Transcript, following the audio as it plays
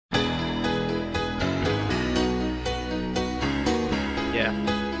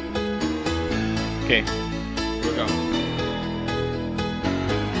Okay, we're going.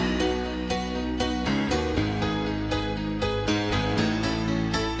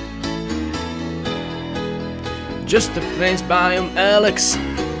 Just a place by Alex,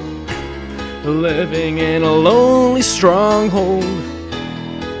 living in a lonely stronghold.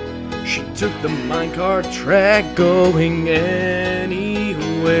 She took the minecart track, going anywhere.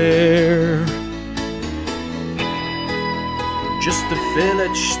 Just a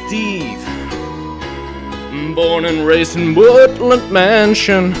village Steve, born and raised in Woodland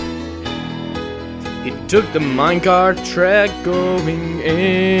Mansion. He took the minecart track, going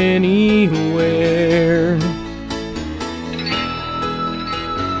anywhere.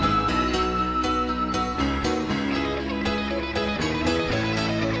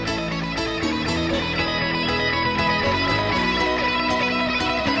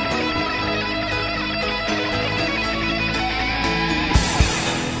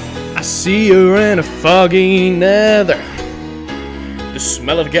 I see her in a foggy nether, the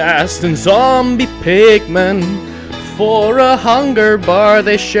smell of gas and zombie pigmen. For a hunger bar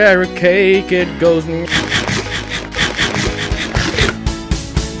they share a cake, it goes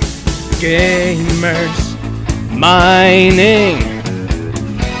gamers mining,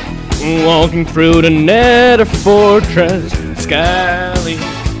 walking through the nether fortress, Scally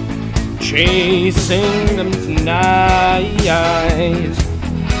chasing them tonight.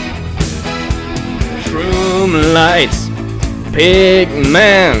 Room lights,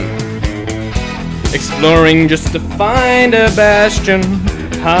 pigman, exploring just to find a bastion,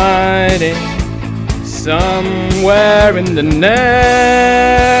 hiding somewhere in the nether.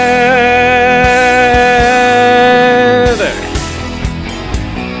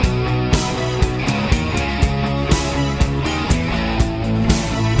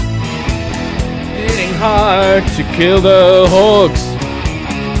 Hitting hard to kill the hogs.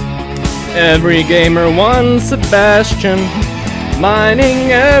 Every gamer wants a bastion,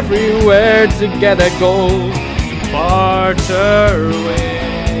 mining everywhere to get a gold to barter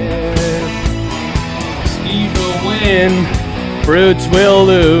with. Steve will win, brutes will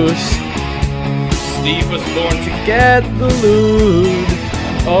lose. Steve was born to get the loot.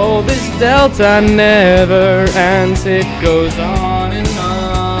 Oh, this delta never ends, it goes on and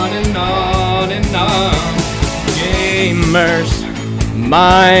on and on and on. Gamers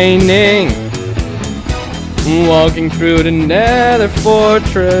mining, walking through the nether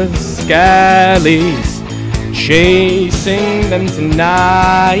fortress, Scallies chasing them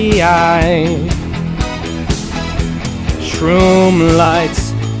tonight. Shroom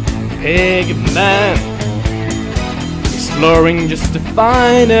lights, pigman, exploring just to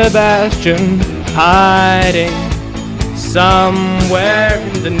find a bastion, hiding somewhere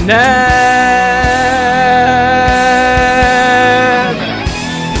in the nether.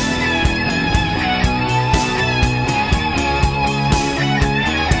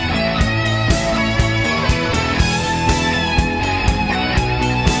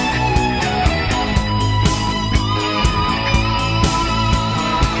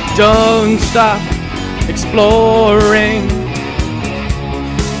 Don't stop exploring.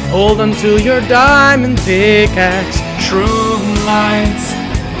 Hold on to your diamond pickaxe. Shroom lights,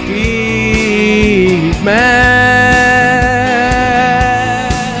 deep man.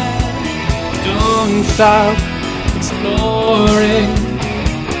 Don't stop exploring.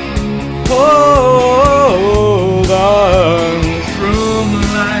 Hold on. Shroom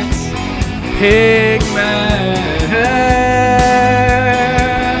lights, pigman.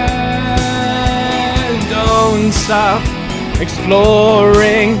 Stop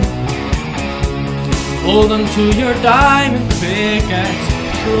exploring. Hold on to your diamond pickaxe.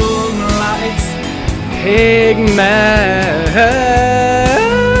 Shroom lights, pigman.